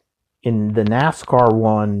 In the NASCAR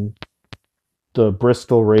one, the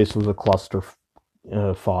Bristol race was a cluster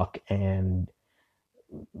fuck, and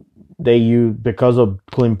because of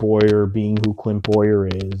Clint Boyer being who Clint Boyer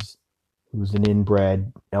is, who's an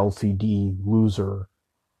inbred LCD loser,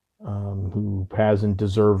 who hasn't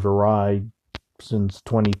deserved a ride since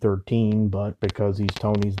 2013, but because he's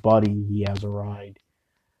Tony's buddy, he has a ride.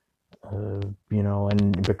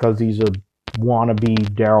 And because he's a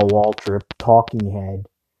wannabe Darrell Waltrip talking head,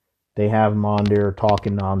 they have him on there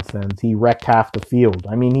talking nonsense. He wrecked half the field.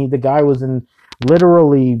 I mean, the guy was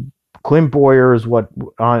literally Clint Boyer is what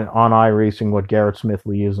on iRacing what Garrett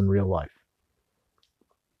Smithley is in real life,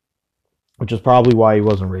 which is probably why he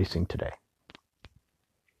wasn't racing today.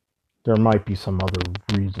 There might be some other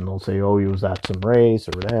reason. They'll say, oh, he was at some race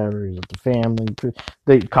or whatever. He was at the family.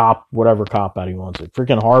 They cop, whatever cop out he wants it.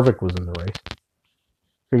 Freaking Harvick was in the race.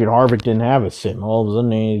 Freaking Harvick didn't have a sim. All of a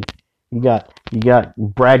sudden, you got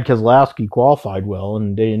Brad Keselowski qualified well,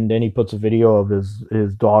 and then he puts a video of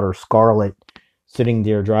his daughter Scarlett sitting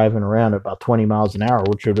there driving around at about 20 miles an hour,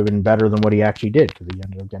 which would have been better than what he actually did because he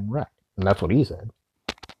ended up getting wrecked. And that's what he said.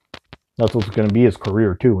 That's what's going to be his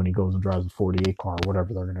career, too, when he goes and drives a 48 car or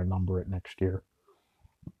whatever they're going to number it next year.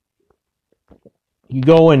 You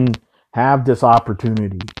go and have this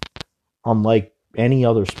opportunity, unlike any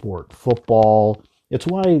other sport, football. It's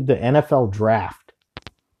why the NFL draft,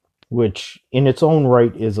 which in its own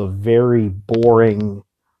right is a very boring,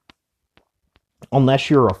 unless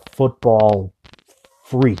you're a football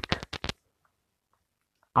freak.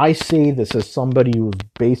 I say this as somebody who's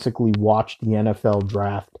basically watched the NFL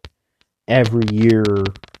draft every year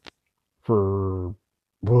for,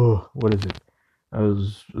 what is it? It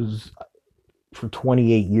was for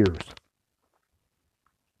 28 years.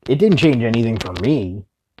 It didn't change anything for me.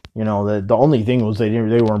 You know, the only thing was they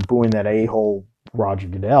weren't booing that a-hole Roger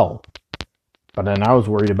Goodell. But then I was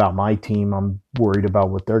worried about my team. I'm worried about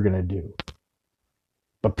what they're going to do.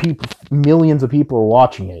 But millions of people are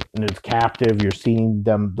watching it, and it's captive. You're seeing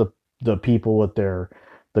them, the people with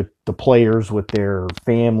the players with their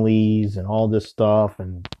families and all this stuff,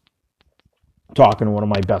 and talking to one of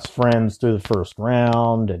my best friends through the first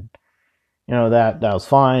round, and that was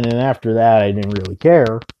fine. And after that, I didn't really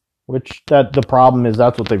care. Which the problem is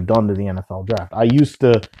that's what they've done to the NFL draft.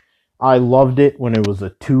 I loved it when it was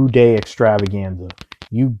a 2-day extravaganza.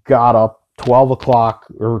 You got up 12 o'clock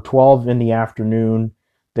or 12 in the afternoon.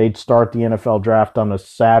 They'd start the NFL draft on a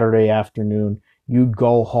Saturday afternoon. You'd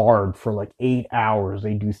go hard for like 8 hours.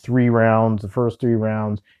 They do 3 rounds, the first 3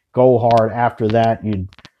 rounds, go hard. After that, you'd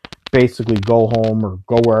basically go home or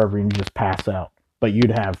go wherever and just pass out. But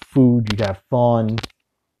you'd have food, you'd have fun.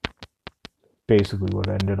 Basically what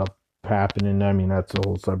ended up happening. I mean, that's a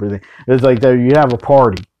whole separate thing. It's like that you have a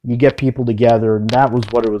party. You get people together, and that was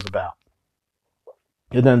what it was about.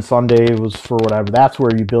 And then Sunday was for whatever. That's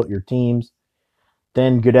where you built your teams.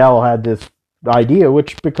 Then Goodell had this idea,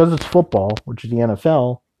 which, because it's football, which is the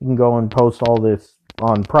NFL, you can go and post all this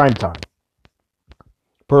on primetime.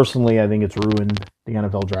 Personally, I think it's ruined the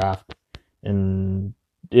NFL draft, and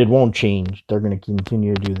it won't change. They're going to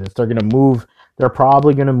continue to do this. They're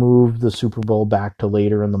probably going to move the Super Bowl back to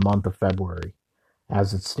later in the month of February,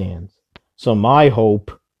 as it stands. So my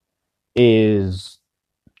hope is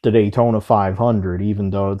the Daytona 500, even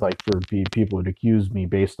though, like, for people would accuse me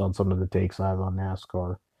based on some of the takes I have on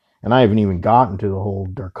NASCAR, and I haven't even gotten to the whole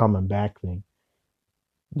they're coming back thing,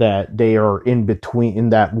 that they are in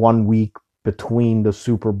that 1 week between the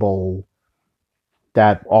Super Bowl,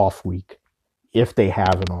 that off week. If they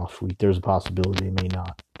have an off week, there's a possibility they may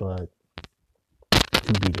not, but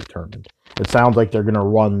to be determined. It sounds like they're going to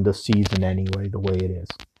run the season anyway, the way it is.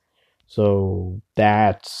 So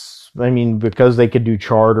because they could do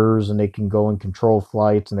charters and they can go and control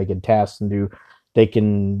flights and they can test and they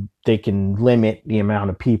can limit the amount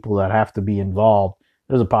of people that have to be involved.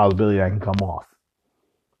 There's a possibility that can come off.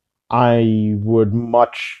 I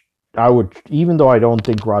would, even though I don't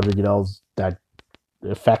think Roger Goodell's that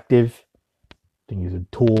effective, I think he's a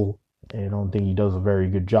tool. I don't think he does a very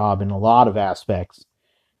good job in a lot of aspects.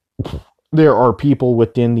 There are people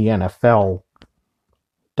within the NFL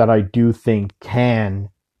that I do think can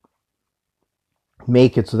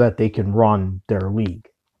make it so that they can run their league.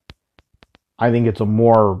 I think it's a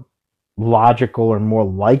more logical or more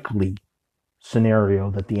likely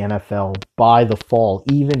scenario that the NFL, by the fall,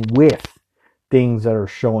 even with things that are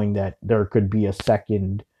showing that there could be a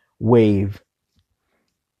second wave.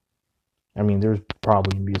 I mean, there's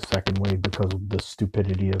probably going to be a second wave because of the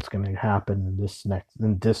stupidity that's going to happen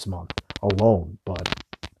in this month alone. But,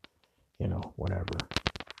 whatever.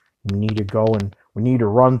 We need to go and we need to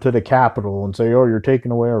run to the Capitol and say, oh, you're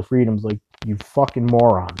taking away our freedoms. Like, you fucking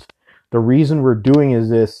morons. The reason we're doing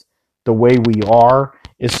this the way we are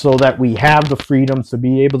is so that we have the freedoms to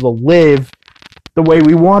be able to live the way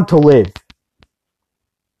we want to live.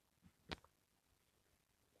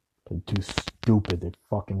 They're too stupid. They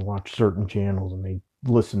fucking watch certain channels and they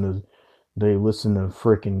listen to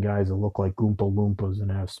frickin' guys that look like Oompa Loompas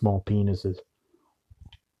and have small penises.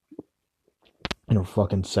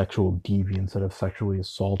 Fucking sexual deviants that have sexually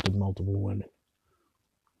assaulted multiple women.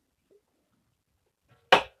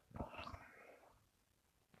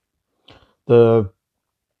 The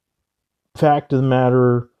fact of the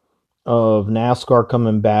matter of NASCAR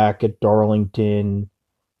coming back at Darlington,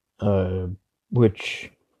 uh,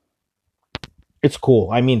 which it's cool.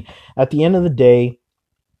 I mean, at the end of the day,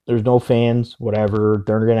 there's no fans, whatever.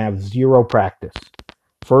 They're going to have zero practice.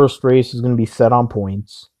 First race is going to be set on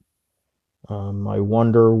points. I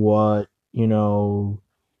wonder what,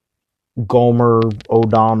 Gomer,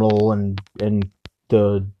 O'Donnell, and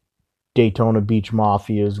the Daytona Beach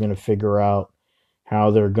Mafia is going to figure out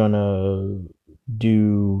how they're going to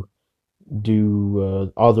do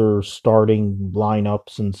other starting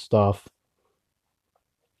lineups and stuff.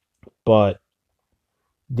 But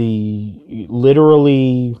the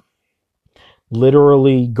literally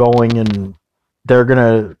going, and they're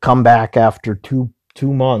gonna come back after two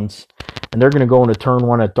months, and they're gonna go into turn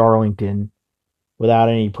one at Darlington without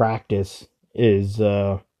any practice is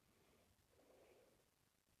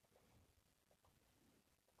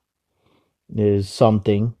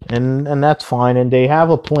something, and that's fine. And they have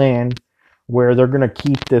a plan where they're gonna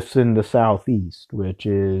keep this in the southeast, which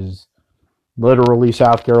is literally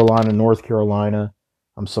South Carolina, North Carolina.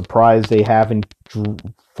 I'm surprised they haven't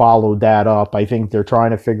followed that up. I think they're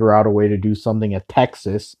trying to figure out a way to do something at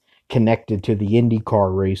Texas connected to the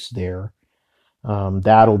IndyCar race there.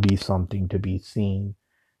 That'll be something to be seen.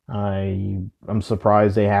 I'm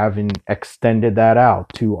surprised they haven't extended that out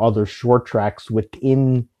to other short tracks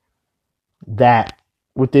that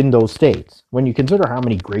within those states. When you consider how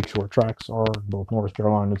many great short tracks are in both North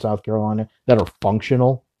Carolina and South Carolina that are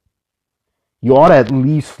functional, you ought to at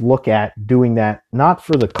least look at doing that, not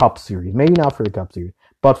for the Cup Series, maybe not for the Cup Series,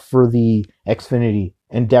 but for the Xfinity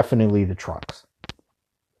and definitely the trucks.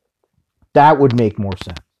 That would make more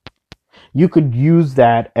sense. You could use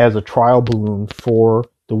that as a trial balloon for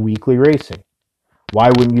the weekly racing. Why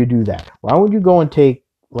wouldn't you do that? Why wouldn't you go and take,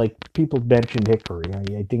 like people mentioned Hickory?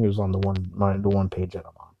 I think it was on the one page that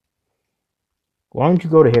I'm on. Why don't you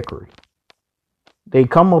go to Hickory? They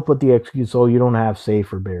come up with the excuse, oh, you don't have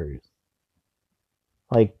safer barriers.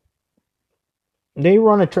 Like, they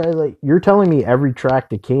run a track. Like, you're telling me every track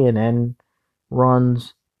that K&N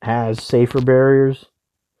runs has safer barriers?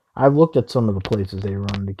 I've looked at some of the places they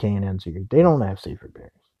run the K&N series. They don't have safer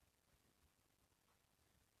barriers.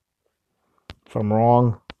 If I'm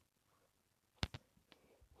wrong,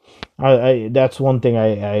 that's one thing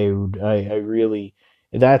I really,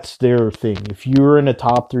 that's their thing. If you're in a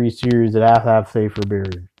top three series, it has to have safer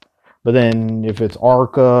barriers. But then if it's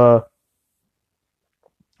ARCA,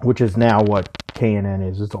 which is now what K&N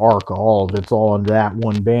is, it's ARCA. It's all under that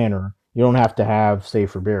one banner. You don't have to have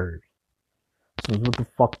safer barriers. So what the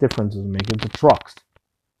fuck difference does it make? It's the trucks.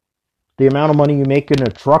 The amount of money you make in a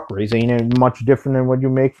truck race ain't much different than what you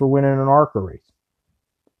make for winning an ARCA race.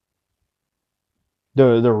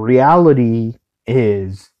 The reality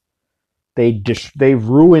is they've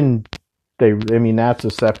ruined. I mean, that's a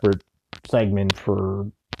separate segment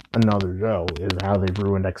for another show, is how they've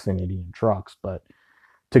ruined Xfinity and trucks. But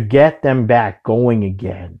to get them back going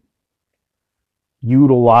again,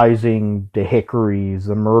 utilizing the Hickories,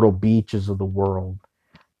 the Myrtle Beaches of the world,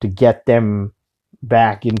 to get them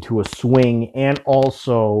back into a swing, and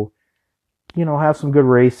also, have some good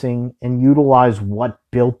racing and utilize what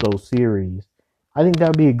built those series. I think that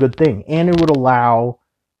would be a good thing. And it would allow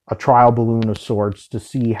a trial balloon of sorts to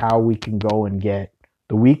see how we can go and get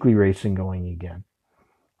the weekly racing going again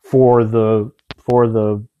for the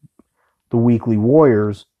weekly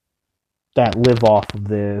warriors that live off of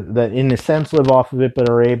that in a sense live off of it, but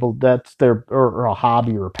are able, that's their, or a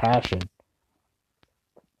hobby or a passion.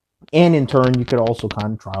 And in turn, you could also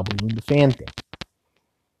kind of trial balloon the fan thing.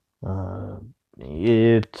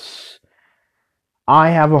 It's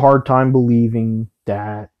I have a hard time believing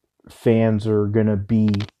that fans are gonna be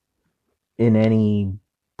in any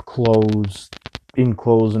enclosed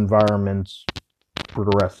environments for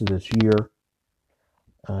the rest of this year.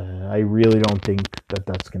 I really don't think that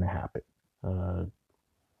that's gonna happen. Uh,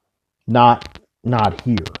 not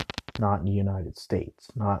here, not in the United States,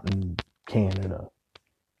 not in Canada,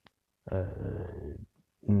 uh,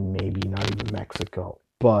 maybe not even Mexico,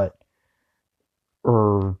 but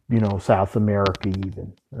or South America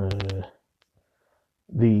even.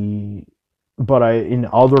 The but in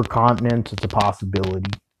other continents it's a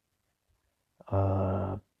possibility.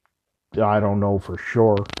 Uh, I don't know for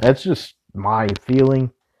sure. That's just my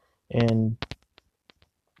feeling, and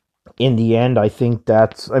in the end, I think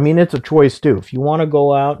I mean, it's a choice too. If you want to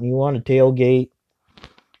go out and you want to tailgate,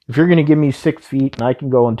 if you're going to give me 6 feet and I can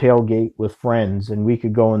go and tailgate with friends and we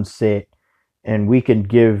could go and sit and we could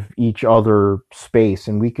give each other space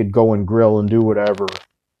and we could go and grill and do whatever,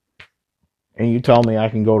 and you tell me I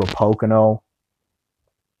can go to Pocono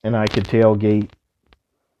and I could tailgate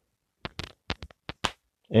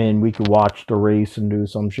and we could watch the race and do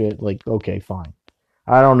some shit. Like, okay, fine.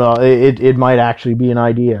 I don't know. It might actually be an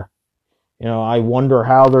idea. I wonder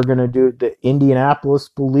how they're going to do it. The Indianapolis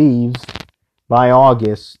believes by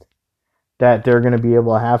August that they're going to be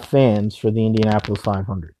able to have fans for the Indianapolis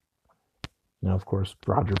 500. Now, of course,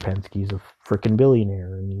 Roger Penske's a freaking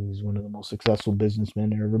billionaire, and he's one of the most successful businessmen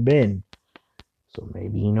there ever been. So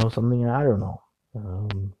maybe he knows something I don't know.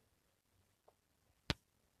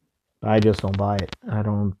 I just don't buy it. I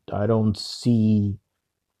don't see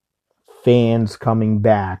fans coming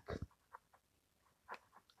back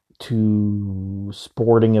to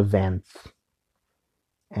sporting events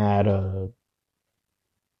at a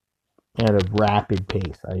rapid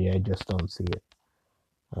pace. I just don't see it.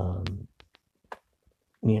 Um,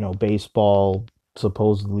 Baseball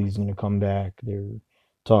supposedly is going to come back. They're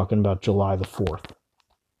talking about July the 4th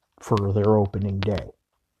for their opening day.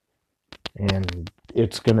 And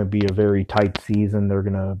it's going to be a very tight season. They're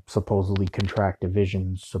going to supposedly contract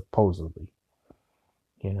divisions, supposedly.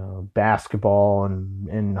 Basketball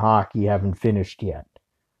and hockey haven't finished yet.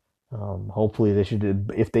 Hopefully they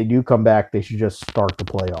should, if they do come back, they should just start the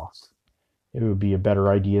playoffs. It would be a better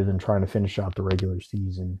idea than trying to finish out the regular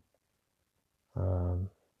season.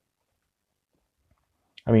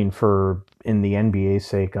 For in the NBA's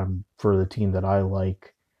sake, for the team that I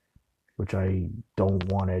like, which I don't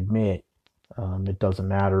want to admit. It doesn't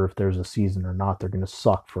matter if there's a season or not; they're going to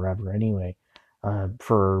suck forever anyway.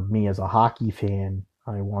 For me as a hockey fan,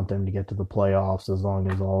 I want them to get to the playoffs as long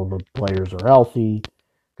as all the players are healthy,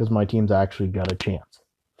 because my team's actually got a chance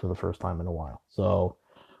for the first time in a while. So,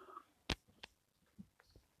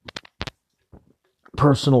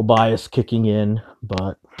 personal bias kicking in,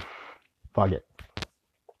 but fuck it.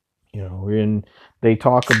 They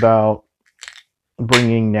talk about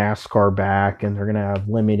bringing NASCAR back, and they're going to have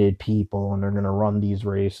limited people, and they're going to run these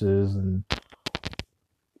races. And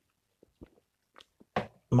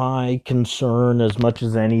my concern, as much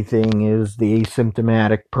as anything, is the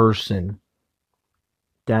asymptomatic person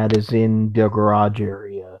that is in the garage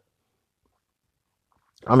area.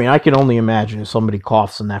 I can only imagine if somebody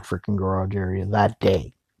coughs in that freaking garage area that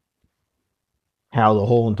day, how the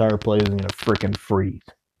whole entire place is going to freaking freeze.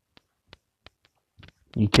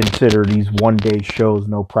 You consider these one-day shows,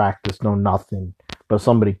 no practice, no nothing, but if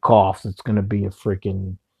somebody coughs, it's going to be a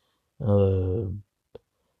freaking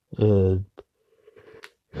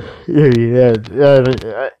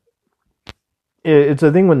it's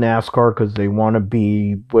a thing with NASCAR because they want to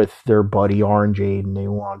be with their buddy Orangeade, and they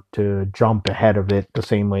want to jump ahead of it the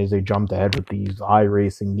same way as they jumped ahead with these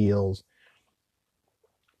iRacing deals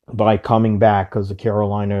by coming back because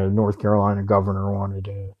the North Carolina governor wanted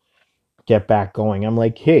to get back going. I'm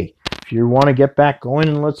like, hey, if you want to get back going,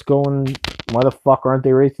 and let's go. And why the fuck aren't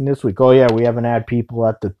they racing this week? Oh yeah, we haven't had people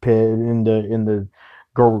at the pit in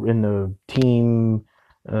the team.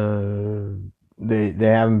 They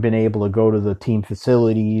haven't been able to go to the team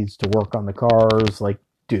facilities to work on the cars. Like,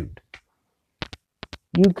 dude,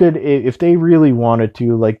 you could, if they really wanted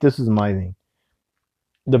to. Like, this is my thing.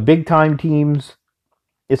 The big time teams.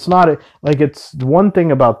 It's not it's one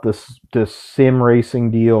thing about this sim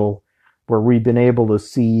racing deal where we've been able to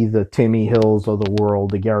see the Timmy Hills of the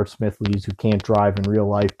world, the Garrett Smithleys who can't drive in real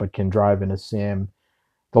life but can drive in a sim,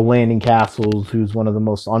 the Landon Castles, who's one of the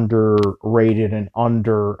most underrated and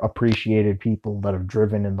underappreciated people that have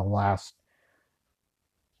driven in the last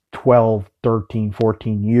 12, 13,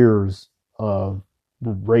 14 years of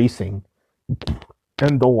racing,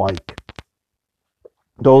 and the like.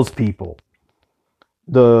 Those people.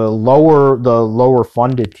 The lower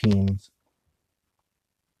funded teams,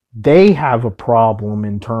 they have a problem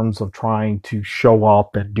in terms of trying to show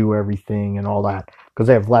up and do everything and all that because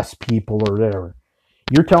they have less people or whatever.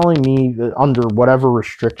 You're telling me that under whatever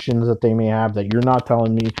restrictions that they may have, that you're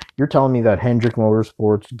telling me that Hendrick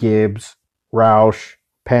Motorsports, Gibbs, Roush,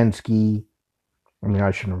 Penske,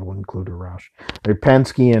 I shouldn't have included Roush,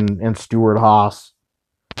 Penske and Stewart Haas,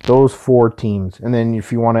 those four teams, and then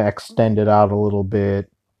if you want to extend it out a little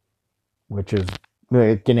bit, which is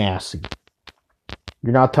Ganassi.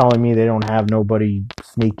 You're not telling me they don't have nobody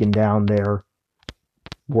sneaking down there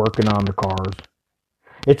working on the cars.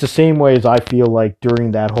 It's the same way as I feel like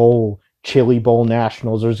during that whole Chili Bowl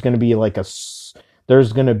Nationals, there's going to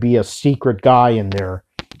be a secret guy in there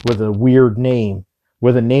with a weird name,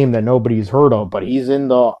 with a name that nobody's heard of, but he's in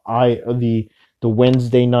the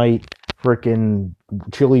Wednesday night frickin'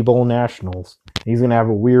 Chili Bowl Nationals. He's going to have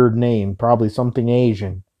a weird name, probably something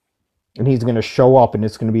Asian, and he's going to show up, and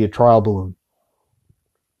it's going to be a trial balloon.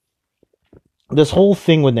 This whole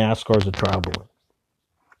thing with NASCAR is a trial balloon.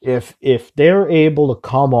 If they're able to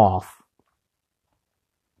come off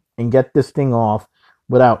and get this thing off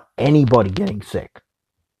without anybody getting sick.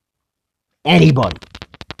 Anybody.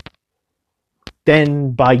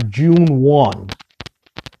 Then by June 1,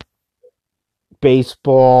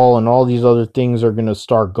 baseball and all these other things are going to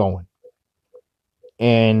start going.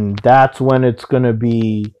 And that's when it's going to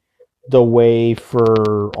be the way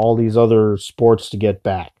for all these other sports to get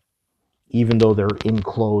back, even though they're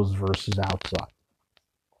enclosed versus outside.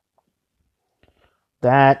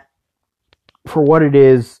 That, for what it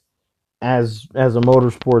is, as a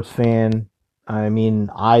motorsports fan, I mean,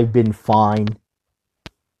 I've been fine.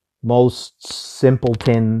 Most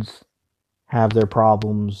simpletons have their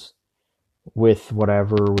problems with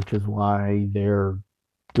whatever, which is why they're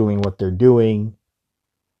doing what they're doing.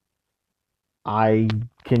 I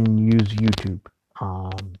can use YouTube.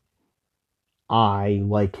 Um, I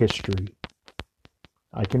like history.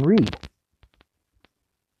 I can read.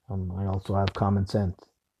 I also have common sense.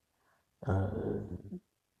 Uh,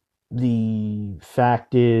 the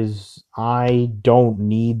fact is, I don't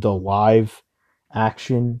need the live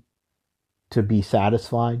action to be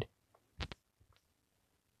satisfied.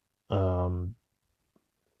 Um,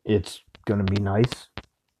 it's gonna be nice.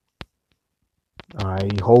 I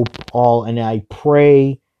hope all, and I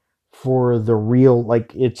pray for the real.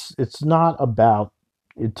 Like it's not about.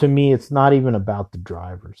 To me, it's not even about the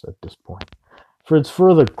drivers at this point. It's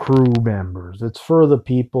for the crew members. It's for the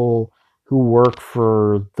people who work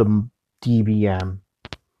for the DBM,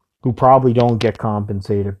 who probably don't get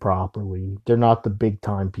compensated properly. They're not the big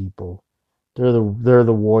time people. They're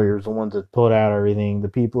the warriors, the ones that put out everything. The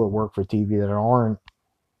people that work for TV that aren't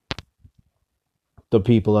the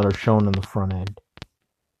people that are shown in the front end.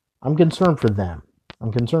 I'm concerned for them.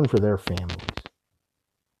 I'm concerned for their families.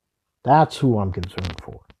 That's who I'm concerned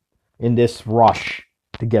for in this rush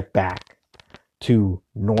to get back to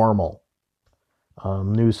normal.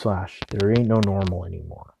 Newsflash, there ain't no normal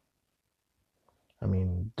anymore. I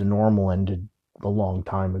mean, the normal ended a long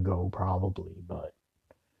time ago, probably, but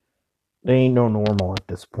there ain't no normal at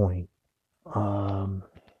this point. Um,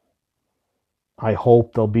 I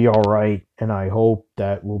hope they'll be all right, and I hope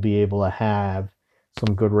that we'll be able to have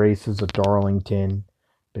some good races at Darlington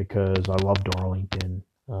because I love Darlington.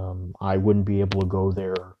 I wouldn't be able to go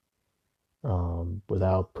there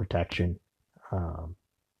without protection, um,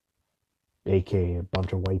 aka a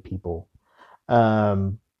bunch of white people.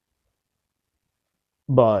 Um,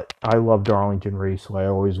 but I love Darlington Raceway. I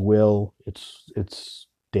always will. It's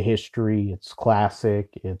the history. It's classic.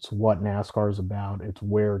 It's what NASCAR is about. It's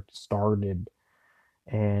where it started.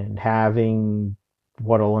 And having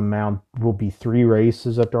what'll amount will be 3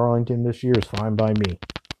 races at Darlington this year is fine by me.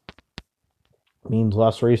 It means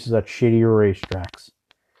less races at shittier racetracks.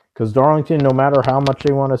 Because Darlington, no matter how much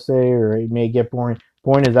they want to say, or it may get boring,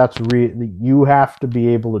 point is you have to be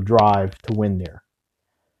able to drive to win there.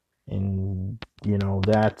 And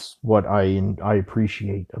that's what I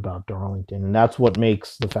appreciate about Darlington, and that's what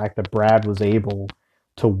makes the fact that Brad was able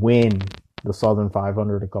to win the Southern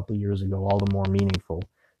 500 a couple of years ago all the more meaningful.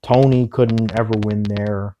 Tony couldn't ever win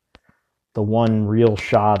there. The one real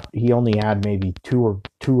shot, he only had maybe two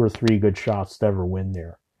or three good shots to ever win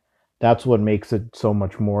there. That's what makes it so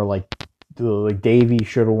much more like Davey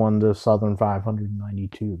should have won the Southern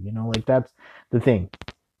 592. Like that's the thing.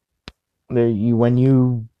 When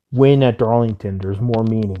you win at Darlington, there's more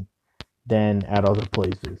meaning than at other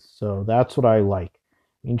places. So that's what I like.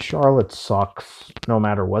 I mean, Charlotte sucks no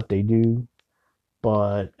matter what they do,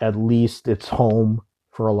 but at least it's home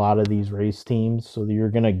for a lot of these race teams, so you're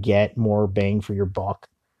going to get more bang for your buck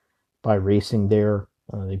by racing there.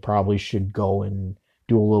 They probably should go and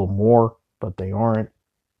do a little more, but they aren't.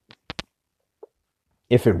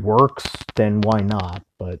 If it works, then why not?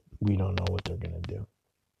 But we don't know what they're going to do.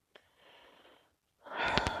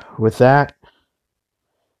 With that,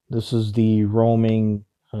 this is the roaming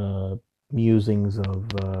musings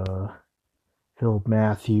of Philip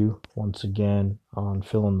Matthew once again on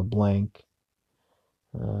Fill in the Blank.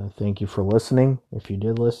 Thank you for listening. If you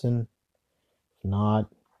did listen, if not,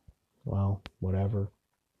 well, whatever.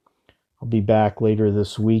 I'll be back later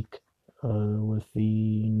this week with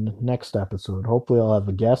the next episode. Hopefully, I'll have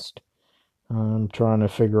a guest. I'm trying to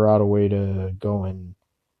figure out a way to go and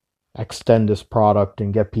extend this product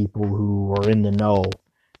and get people who are in the know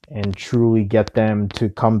and truly get them to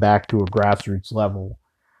come back to a grassroots level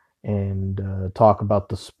and talk about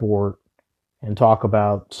the sport and talk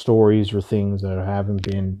about stories or things that haven't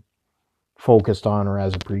been focused on or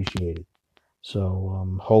as appreciated.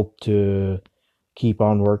 So hope to keep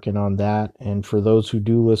on working on that. And for those who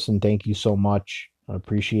do listen, thank you so much. I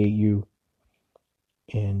appreciate you.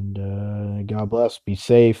 And God bless. Be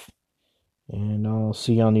safe. And I'll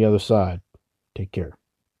see you on the other side. Take care.